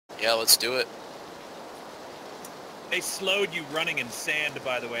Yeah, let's do it. They slowed you running in sand,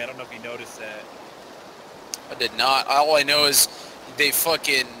 by the way. I don't know if you noticed that. I did not. All I know is they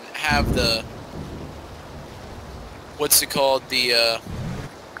fucking have the... What's it called? The oh,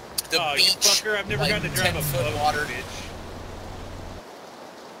 beach. You fucker. I've never like gotten to drive a boat, water. bitch.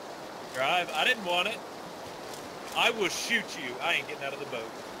 Drive? I didn't want it. I will shoot you. I ain't getting out of the boat.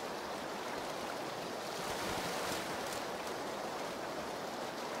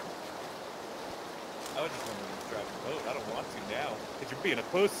 I was just wondering if you drive a boat. I don't want to now. Because you're being a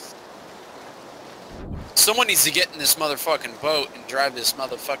puss. Someone needs to get in this motherfucking boat and drive this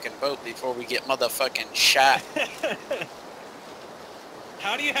motherfucking boat before we get motherfucking shot.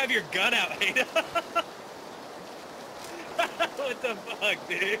 How do you have your gun out, Ada? What the fuck,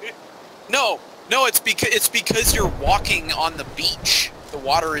 dude? No, it's because you're walking on the beach. The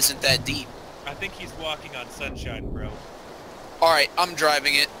water isn't that deep. I think he's walking on sunshine, bro. Alright, I'm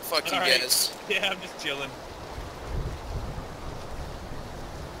driving it. Fuck you right. guys. Yeah, I'm just chilling.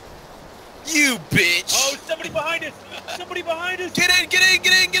 You bitch! Oh, somebody behind us! Somebody behind us! Get in, get in,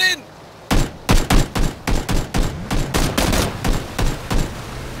 get in, get in!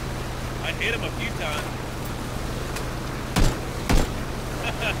 I hit him a few times.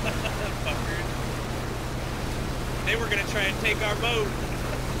 Fuckers. They were gonna try and take our boat.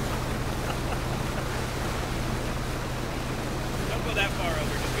 Don't go that far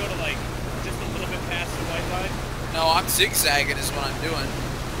over. Just go to like, just a little bit past the white line. No, I'm zigzagging is what I'm doing.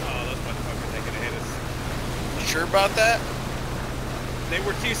 Oh, those motherfuckers ain't gonna hit us. You sure about that? They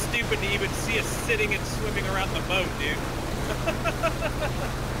were too stupid to even see us sitting and swimming around the boat, dude.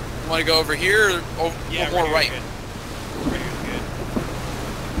 You want to go over here or yeah, more right? Good. Right here's good.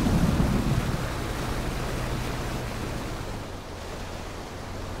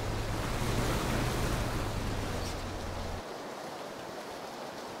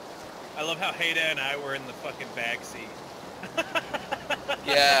 I love how Haida and I were in the fucking back seat.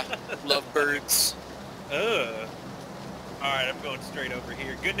 Yeah, lovebirds. Ugh. Alright, I'm going straight over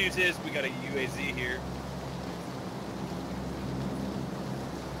here. Good news is we got a UAZ here.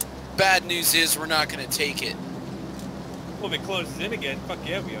 Bad news is we're not going to take it. Well, if it closes in again, fuck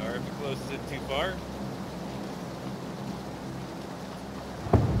yeah we are. If it closes in too far.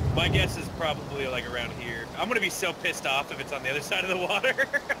 My guess is probably like around here. I'm going to be so pissed off if it's on the other side of the water.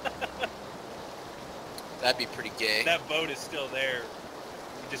 That'd be pretty gay. That boat is still there.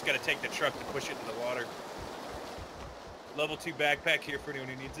 You just got to take the truck to push it in the water. Level 2 backpack here for anyone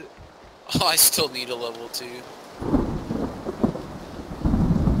who needs it. Oh, I still need a level 2.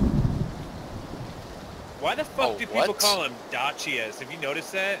 Why the fuck do people what? call them Dacias? Have you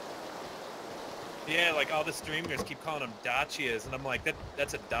noticed that? Yeah, like all the streamers keep calling them Dacias, and I'm like,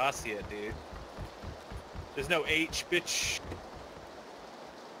 that's a Dacia, dude. There's no H, bitch.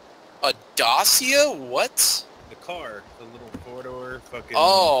 A Dacia? What? The car, the little four-door fucking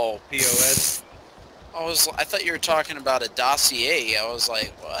POS. POS. I thought you were talking about a dossier. I was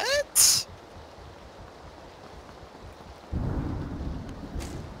like, what?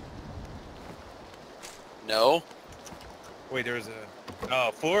 No. Wait, there was a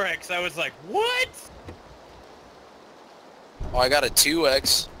 4X. I was like, what? Oh, I got a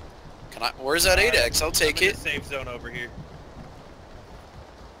 2X. Where's that 8X? I'll take I'm in it. the safe zone over here.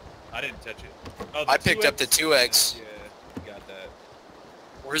 I didn't touch it. Oh, I picked up the 2X. Yeah, you got that.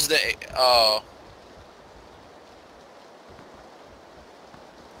 Where's the... Oh.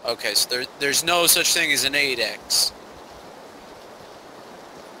 Okay, so there's no such thing as an 8X.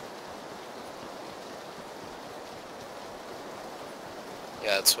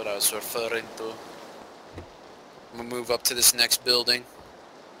 Yeah, that's what I was referring to. I'm gonna move up to this next building.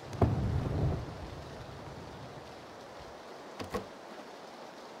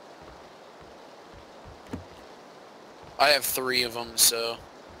 I have 3 of them, so...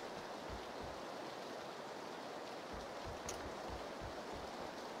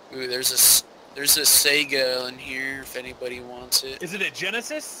 Ooh, there's a Sega in here if anybody wants it. Is it a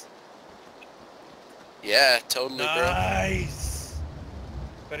Genesis? Yeah, totally, bro. Nice.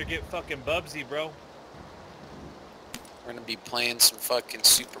 Better get fucking Bubsy, bro. We're gonna be playing some fucking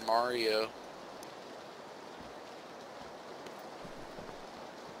Super Mario.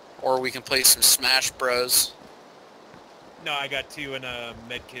 Or we can play some Smash Bros. No, I got 2 in a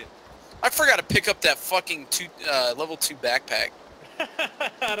med kit. I forgot to pick up that fucking level 2 backpack.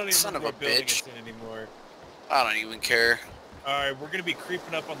 I don't even Son of a bitch. Anymore. I don't even care. Alright, we're gonna be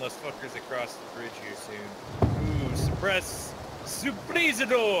creeping up on those fuckers across the bridge here soon. Ooh, suppress.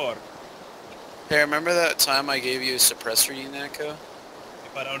 Suppressador! Hey, remember that time I gave you a suppressor, Neko?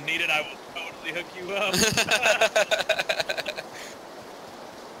 If I don't need it, I will totally hook you up.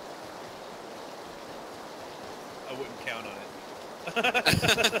 I wouldn't count on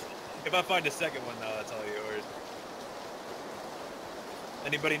it. If I find a second one, though, that's all yours.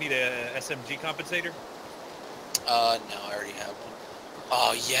 Anybody need a SMG compensator? No, I already have one.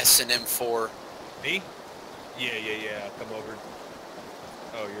 Oh, yes, an M4. Me? Yeah. I'll come over.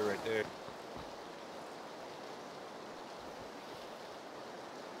 Oh, you're right there.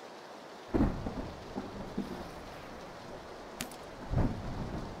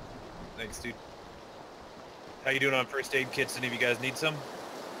 Thanks, dude. How you doing on first aid kits? Any of you guys need some?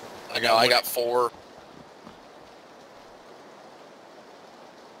 I got 4.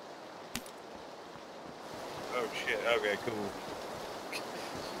 Oh, shit. Okay, cool.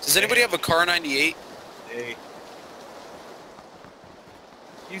 Does anybody have a Car 98? Hey.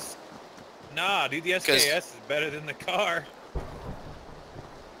 Nah, dude, the SKS is better than the car.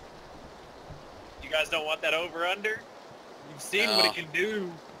 You guys don't want that over-under? You've seen what it can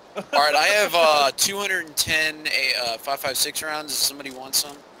do. Alright, I have 210 5.56 rounds. Does somebody want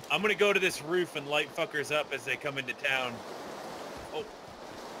some? I'm gonna go to this roof and light fuckers up as they come into town.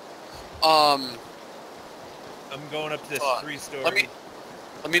 Oh. I'm going up to this 3-story.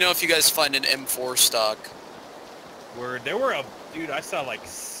 Let me know if you guys find an M4 stock. There were dude, I saw like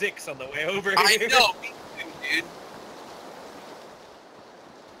 6 on the way over here. I know, me too, dude.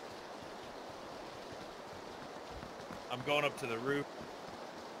 I'm going up to the roof.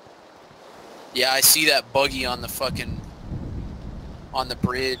 Yeah, I see that buggy on the on the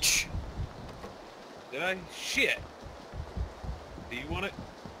bridge. Did I? Shit. Do you want it?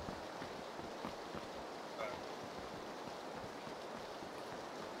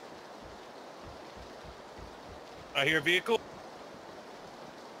 I hear a vehicle.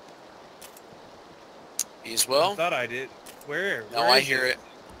 Me as well. I thought I did. Where? No, I hear it.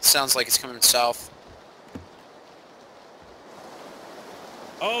 Sounds like it's coming south.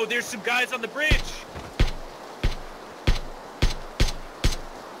 Oh, there's some guys on the bridge.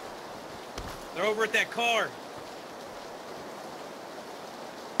 They're over at that car.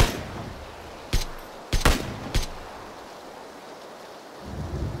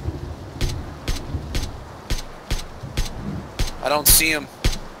 I don't see him.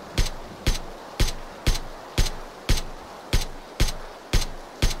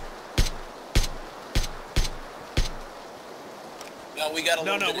 No, we got a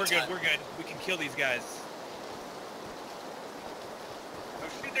little bit we're of good. time. We're good. We can kill these guys. Oh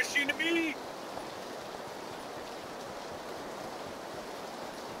shit, they're shooting at me.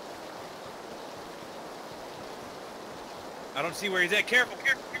 I don't see where he's at. Careful,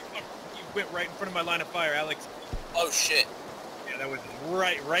 careful, careful. You went right in front of my line of fire, Alex. Oh shit. Yeah, that was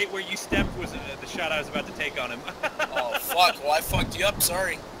right where you stepped was the shot I was about to take on him. Oh fuck, well I fucked you up,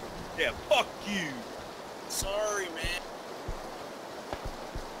 sorry. Yeah, fuck you. Sorry, man.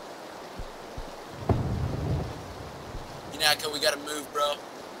 Inaka, we gotta move, bro.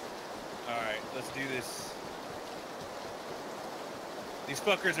 Alright, let's do this. These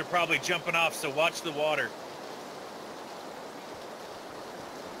fuckers are probably jumping off, so watch the water.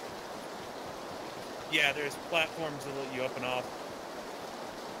 Yeah, there's platforms that let you up and off.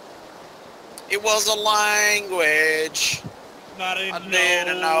 It was a language. Not a I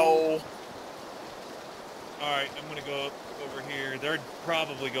didn't know. Alright, I'm gonna go up over here. They're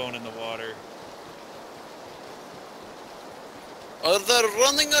probably going in the water. Or they're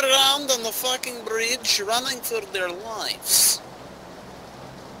running around on the fucking bridge, running for their lives.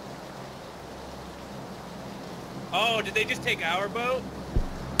 Oh, did they just take our boat?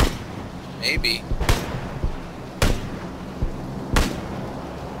 Maybe.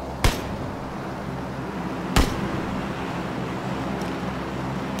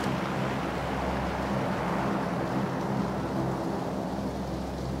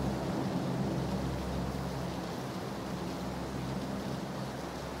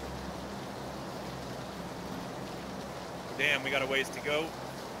 Damn, we got a ways to go.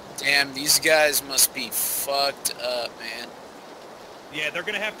 Damn, these guys must be fucked up, man. Yeah, they're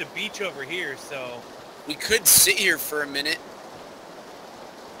gonna have to beach over here, so... We could sit here for a minute.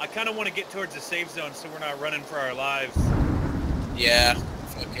 I kind of want to get towards the safe zone so we're not running for our lives. Yeah,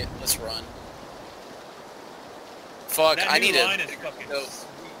 fuck it, let's run. Fuck, That I new need line a... is fucking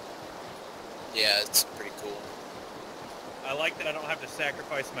sweet. Yeah, it's pretty cool. I like that I don't have to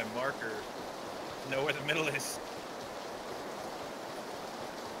sacrifice my marker to know where the middle is.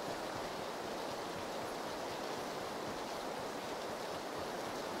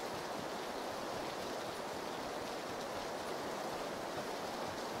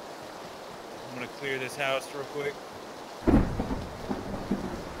 I'm gonna clear this house real quick.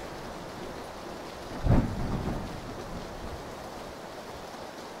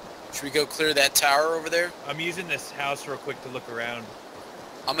 Should we go clear that tower over there? I'm using this house real quick to look around.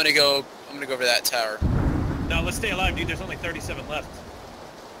 I'm gonna go over that tower. No, let's stay alive, dude. There's only 37 left.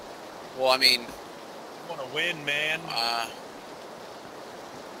 Well, I mean, I want to win, man.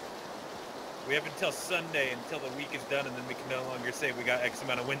 We have until Sunday until the week is done, and then we can no longer say we got X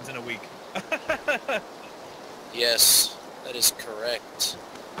amount of wins in a week. yes, that is correct.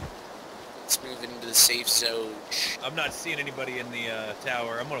 Let's move into the safe zone. I'm not seeing anybody in the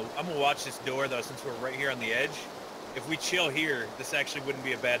tower. I'm gonna watch this door though, since we're right here on the edge. If we chill here, this actually wouldn't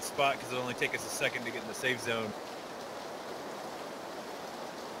be a bad spot because it'll only take us a second to get in the safe zone.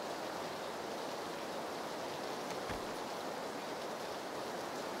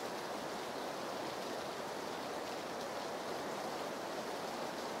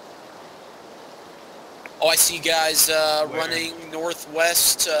 Oh, I see guys running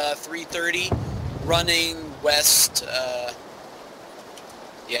northwest, 330, running west.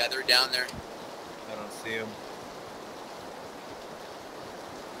 Yeah, they're down there. I don't see them.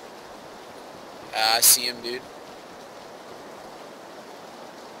 I see him, dude.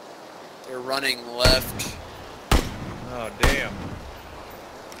 They're running left. Oh, damn.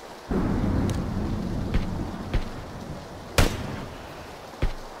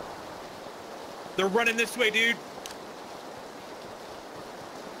 They're running this way, dude.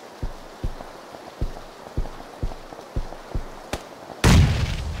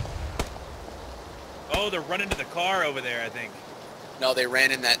 Oh, they're running to the car over there, I think. No, they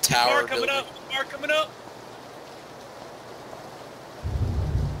ran in that tower Car coming building. up! Car coming up!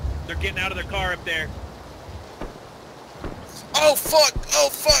 They're getting out of their car up there. Oh, fuck! Oh,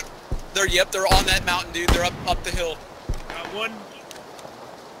 fuck! Yep, they're on that mountain, dude. They're up the hill. Got one.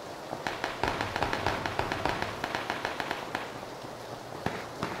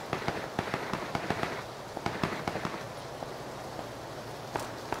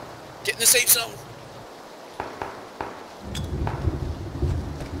 Get in the safe zone.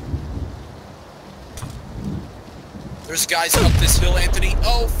 There's guys up this hill, Anthony.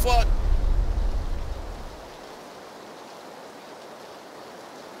 Oh, fuck.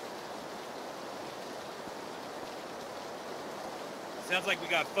 Sounds like we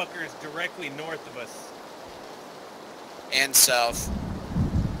got fuckers directly north of us. And south.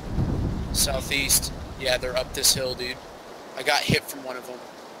 Southeast. Yeah, they're up this hill, dude. I got hit from one of them.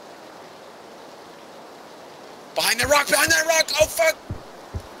 Behind that rock! Behind that rock! Oh, fuck!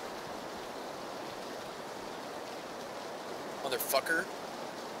 Motherfucker.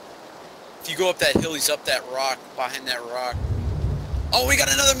 If you go up that hill, he's up that rock. Behind that rock. Oh, we got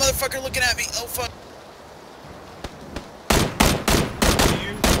another motherfucker looking at me. Oh, fuck.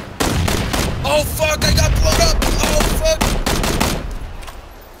 Oh, fuck! I got blown up! Oh, fuck!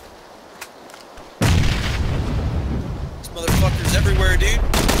 This motherfucker's everywhere, dude.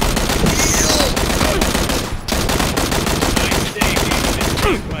 Nice day, dude. Just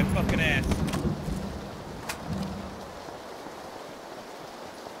kicked my fucking ass.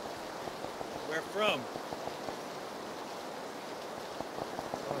 Where from?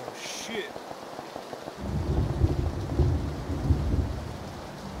 Oh, shit.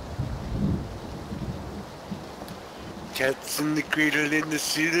 Cats in the cradle in the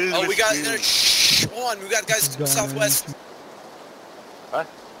cedars. Oh, we got... shh, hold on. We got guys southwest. Huh?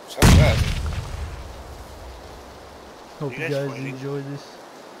 Southwest. Hope you guys enjoy this.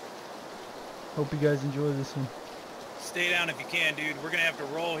 Hope you guys enjoy this one. Stay down if you can, dude. We're gonna have to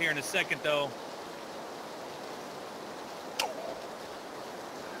roll here in a second, though.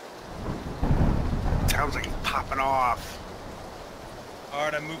 Sounds like he's popping off.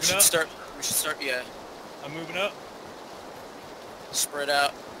 Alright, I'm moving We should up. start, yeah. I'm moving up. Spread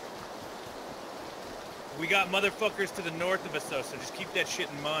out. We got motherfuckers to the north of us, though, so just keep that shit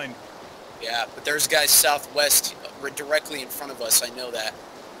in mind. Yeah, but there's guys southwest directly in front of us. I know that.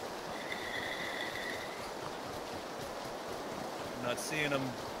 I'm not seeing them.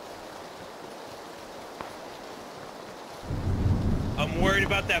 I'm worried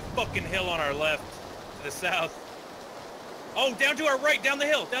about that fucking hill on our left, to the south. Oh, down to our right, down the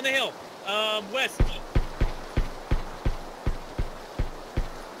hill, west.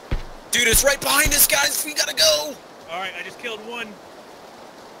 Dude, it's right behind us, guys. We gotta go. All right, I just killed one.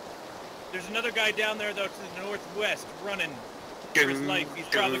 There's another guy down there, though, to the northwest, running for his life. He's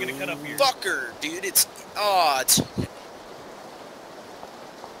probably gonna cut up here. Fucker, dude. It's... Oh,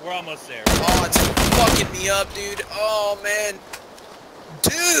 We're almost there. Oh, it's fucking me up, dude. Oh, man.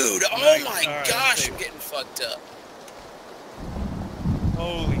 Dude, oh my gosh, I'm getting fucked up.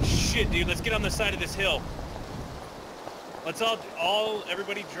 Holy shit, dude. Let's get on the side of this hill. Let's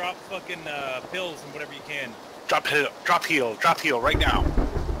everybody drop fucking pills and whatever you can. Drop heel right now.